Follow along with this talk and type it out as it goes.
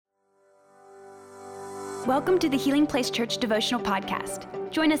Welcome to the Healing Place Church Devotional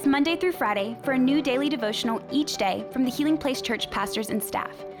Podcast. Join us Monday through Friday for a new daily devotional each day from the Healing Place Church pastors and staff.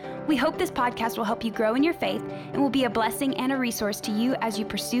 We hope this podcast will help you grow in your faith and will be a blessing and a resource to you as you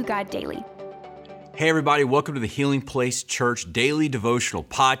pursue God daily. Hey everybody, welcome to the Healing Place Church Daily Devotional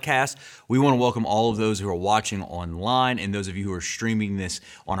Podcast. We want to welcome all of those who are watching online and those of you who are streaming this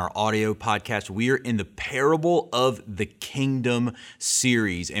on our audio podcast. We are in the Parable of the Kingdom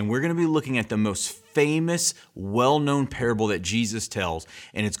series, and we're going to be looking at the most famous, well-known parable that Jesus tells,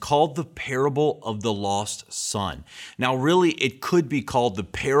 and it's called the Parable of the Lost Son. Now, really, it could be called the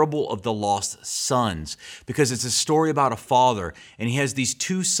Parable of the Lost Sons because it's a story about a father, and he has these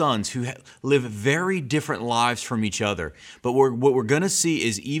two sons who live very different lives from each other. But what we're going to see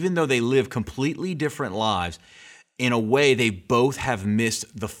is even though they live completely different lives, in a way, they both have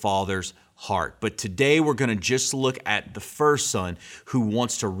missed the father's heart. But today we're going to just look at the first son who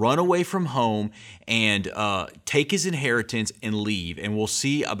wants to run away from home and take his inheritance and leave. And we'll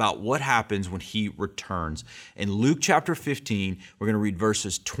see about what happens when he returns. In Luke chapter 15, we're going to read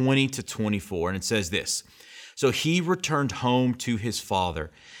verses 20 to 24. And it says this: "So he returned home to his father.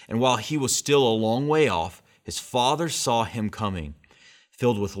 And while he was still a long way off, his father saw him coming.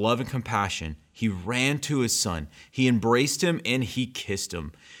 Filled with love and compassion, he ran to his son. He embraced him and he kissed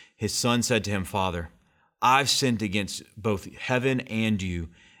him. His son said to him, 'Father, I've sinned against both heaven and you,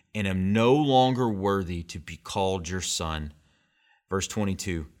 and am no longer worthy to be called your son.' Verse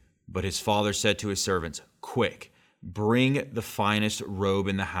 22, "But his father said to his servants, 'Quick, bring the finest robe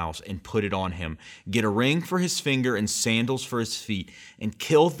in the house and put it on him. Get a ring for his finger and sandals for his feet, and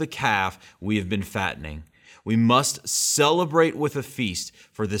kill the calf we have been fattening. We must celebrate with a feast,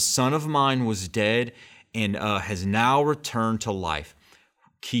 for this son of mine was dead and has now returned to life.'"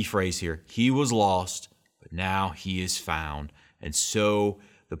 Key phrase here: he was lost, but now he is found. And so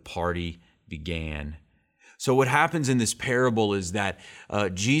the party began. So what happens in this parable is that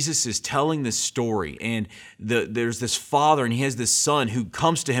Jesus is telling this story, and there's this father, and he has this son who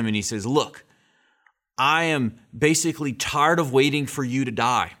comes to him, and he says, "Look, I am basically tired of waiting for you to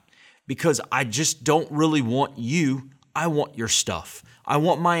die because I just don't really want you. I want your stuff. I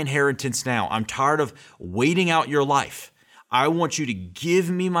want my inheritance now. I'm tired of waiting out your life. I want you to give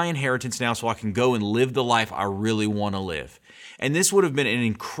me my inheritance now so I can go and live the life I really want to live." And this would have been an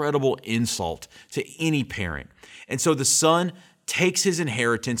incredible insult to any parent. And so the son takes his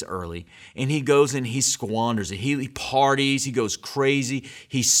inheritance early, and he goes and he squanders it. He parties, he goes crazy,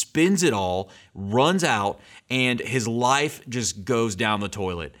 he spends it all, runs out, and his life just goes down the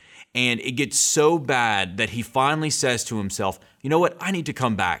toilet. And it gets so bad that he finally says to himself, "You know what? I need to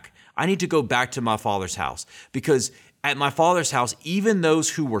come back. I need to go back to my father's house, because at my father's house, even those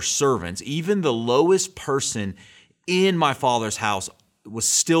who were servants, even the lowest person in my father's house was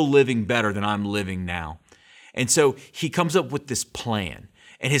still living better than I'm living now." And so he comes up with this plan.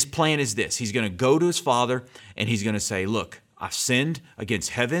 And his plan is this: he's going to go to his father and he's going to say, "Look, I've sinned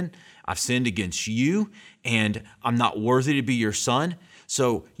against heaven. I've sinned against you, and I'm not worthy to be your son.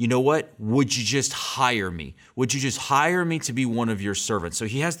 So you know what? Would you just hire me? Would you just hire me to be one of your servants?" So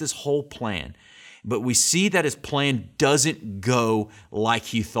he has this whole plan. But we see that his plan doesn't go like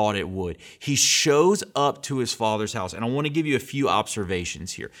he thought it would. He shows up to his father's house, and I want to give you a few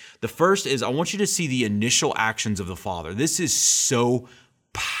observations here. The first is I want you to see the initial actions of the father. This is so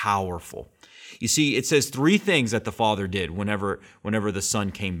powerful. You see, it says three things that the father did whenever the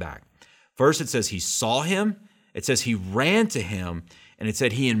son came back. First, it says he saw him. It says he ran to him. And it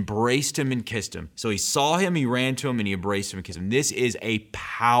said he embraced him and kissed him. So he saw him, he ran to him, and he embraced him and kissed him. This is a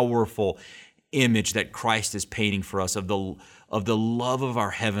powerful image that Christ is painting for us of the love of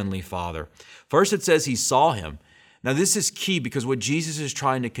our Heavenly Father. First, it says he saw him. Now, this is key because what Jesus is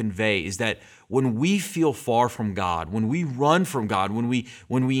trying to convey is that when we feel far from God, when we run from God, when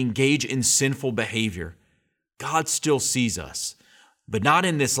we engage in sinful behavior, God still sees us, but not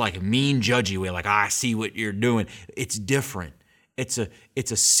in this like mean, judgy way, like, "I see what you're doing." It's different. It's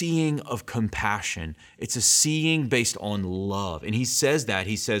a seeing of compassion. It's a seeing based on love. And he says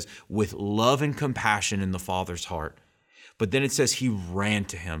with love and compassion in the Father's heart. But then it says he ran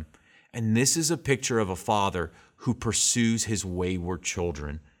to him. And this is a picture of a father who pursues his wayward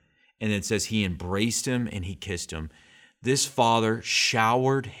children. And it says he embraced him and he kissed him. This father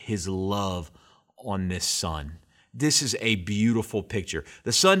showered his love on this son. This is a beautiful picture.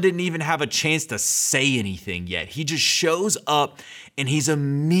 The son didn't even have a chance to say anything yet. He just shows up and he's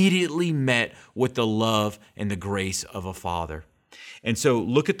immediately met with the love and the grace of a father. And so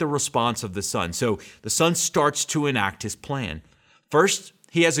look at the response of the son. So the son starts to enact his plan. First,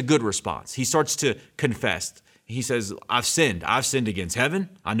 he has a good response. He starts to confess. He says, I've sinned against heaven.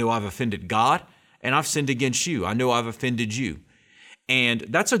 I know I've offended God, and I've sinned against you. I know I've offended you. And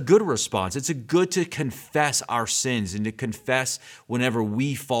that's a good response. It's good to confess our sins and to confess whenever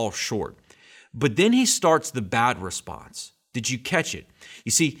we fall short. But then he starts the bad response. Did you catch it?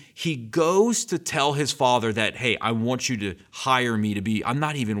 You see, he goes to tell his father that, hey, I want you to hire me to be, I'm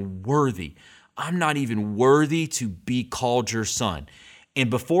not even worthy. I'm not even worthy to be called your son. And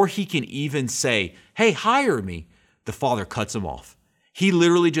before he can even say, hey, hire me, the father cuts him off. He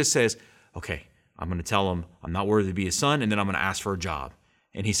literally just says, okay, I'm going to tell him I'm not worthy to be his son, and then I'm going to ask for a job.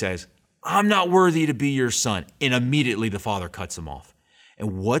 And he says, I'm not worthy to be your son. And immediately the father cuts him off.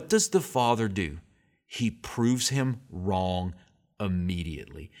 And what does the father do? He proves him wrong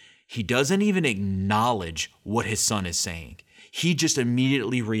immediately. He doesn't even acknowledge what his son is saying. He just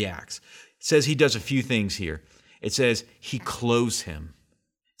immediately reacts. It says he does a few things here. It says he clothes him.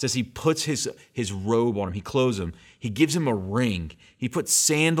 It says he puts his robe on him. He clothes him. He gives him a ring. He puts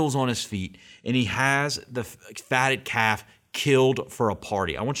sandals on his feet, and he has the fatted calf killed for a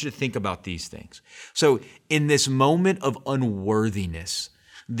party. I want you to think about these things. So in this moment of unworthiness,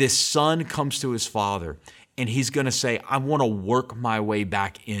 this son comes to his father, and he's going to say, I want to work my way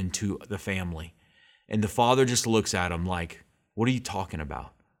back into the family. And the father just looks at him like, what are you talking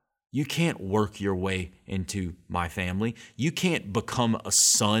about? You can't work your way into my family. You can't become a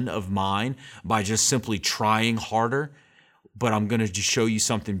son of mine by just simply trying harder. But I'm going to show you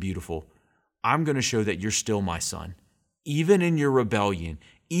something beautiful. I'm going to show that you're still my son. Even in your rebellion,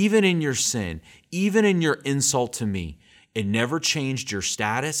 even in your sin, even in your insult to me, it never changed your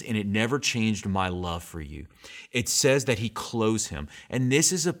status, and it never changed my love for you. It says that he clothes him. And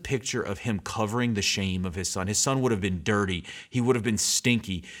this is a picture of him covering the shame of his son. His son would have been dirty. He would have been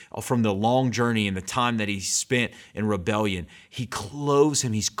stinky from the long journey and the time that he spent in rebellion. He clothes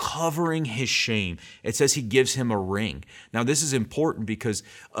him. He's covering his shame. It says he gives him a ring. Now, this is important because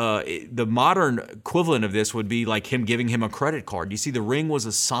the modern equivalent of this would be like him giving him a credit card. You see, the ring was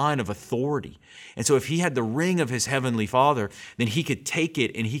a sign of authority. And so if he had the ring of his heavenly Father, then he could take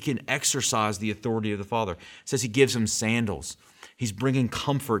it and he can exercise the authority of the Father. It says he gives him sandals. He's bringing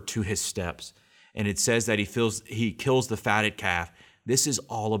comfort to his steps. And it says that he kills the fatted calf. This is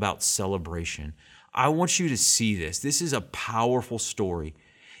all about celebration. I want you to see this. This is a powerful story.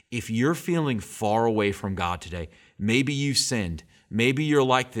 If you're feeling far away from God today, maybe you've sinned. Maybe you're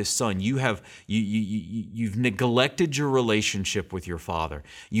like this son. You've neglected your relationship with your father.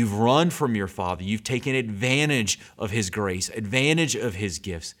 You've run from your father. You've taken advantage of his grace, advantage of his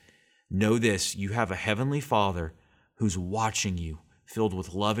gifts. Know this, you have a heavenly Father who's watching you, filled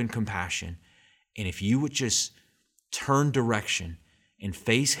with love and compassion. And if you would just turn direction and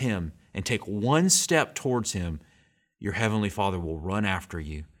face him and take one step towards him, your heavenly Father will run after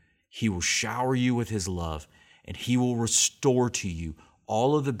you. He will shower you with his love, and he will restore to you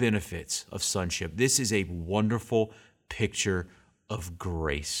all of the benefits of sonship. This is a wonderful picture of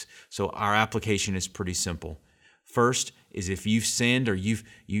grace. So our application is pretty simple. First is if you've sinned or you've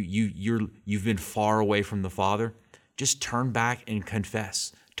been far away from the Father, just turn back and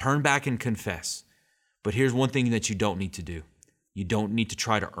confess. Turn back and confess. But here's one thing that you don't need to do. You don't need to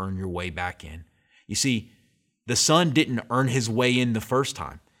try to earn your way back in. You see, the son didn't earn his way in the first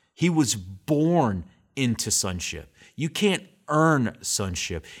time. He was born into sonship. You can't earn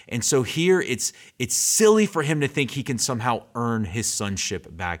sonship. And so here it's silly for him to think he can somehow earn his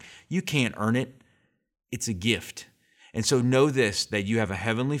sonship back. You can't earn it. It's a gift. And so know this, that you have a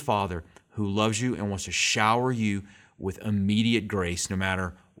heavenly Father who loves you and wants to shower you with immediate grace no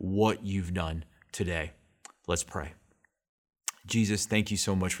matter what you've done today. Let's pray. Jesus, thank you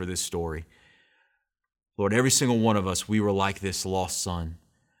so much for this story. Lord, every single one of us, we were like this lost son.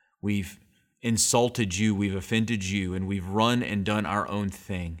 We've insulted you, we've offended you, and we've run and done our own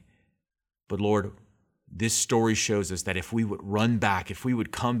thing. But Lord, this story shows us that if we would run back, if we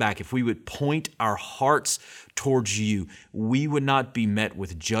would come back, if we would point our hearts towards you, we would not be met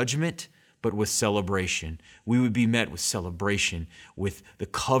with judgment, but with celebration. We would be met with celebration, with the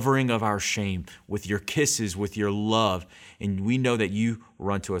covering of our shame, with your kisses, with your love. And we know that you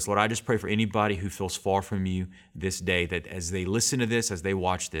run to us. Lord, I just pray for anybody who feels far from you this day, that as they listen to this, as they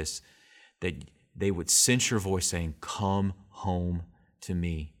watch this, that they would sense your voice saying, come home to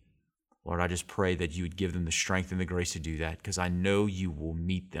me. Lord, I just pray that you would give them the strength and the grace to do that, because I know you will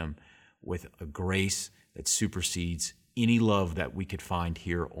meet them with a grace that supersedes any love that we could find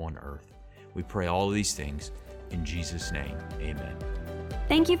here on earth. We pray all of these things in Jesus' name. Amen.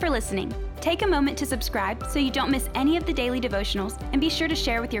 Thank you for listening. Take a moment to subscribe so you don't miss any of the daily devotionals, and be sure to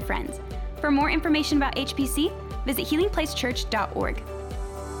share with your friends. For more information about HPC, visit healingplacechurch.org.